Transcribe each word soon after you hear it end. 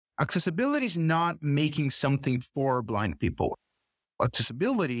Accessibility is not making something for blind people.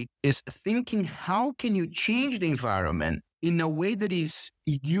 Accessibility is thinking, how can you change the environment in a way that is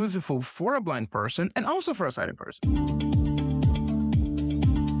useful for a blind person and also for a sighted person?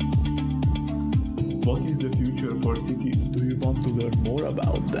 What is the future for cities? Do you want to learn more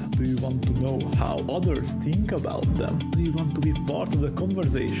about them? Do you want to know how others think about them? Do you want to be part of the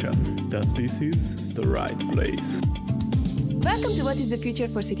conversation? Then this is the right place. Welcome to What is the Future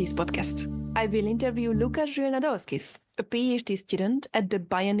for Cities podcast. I will interview Lucas Gil Nadolskis, a PhD student at the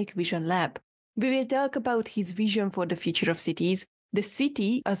Bionic Vision Lab. We will talk about his vision for the future of cities, the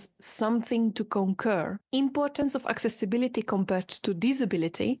city as something to conquer, importance of accessibility compared to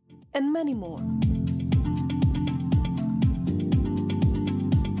disability, and many more.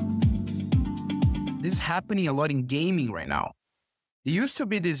 This is happening a lot in gaming right now. There used to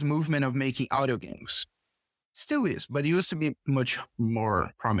be this movement of making audio games. Still is, but it used to be much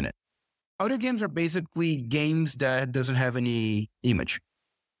more prominent. Audio games are basically games that doesn't have any image.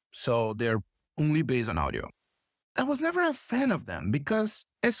 So they're only based on audio. I was never a fan of them because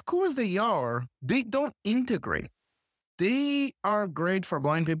as cool as they are, they don't integrate. They are great for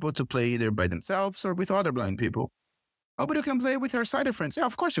blind people to play either by themselves or with other blind people. Oh, but you can play with your sighted friends. Yeah,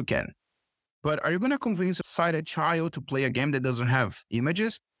 of course you can. But are you going to convince a sighted child to play a game that doesn't have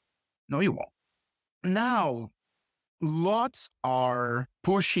images? No, you won't. Now, lots are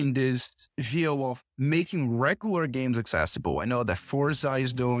pushing this view of making regular games accessible. I know that Forza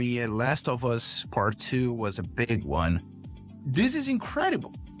is doing it. Last of Us Part 2 was a big one. This is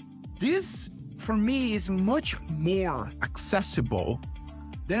incredible. This, for me, is much more accessible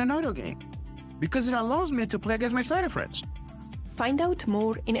than an audio game because it allows me to play against my sighted friends. Find out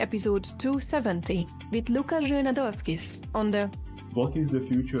more in episode 270 with Lucas Gil Nadolskis on the What is the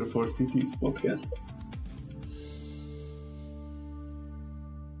future for cities podcast?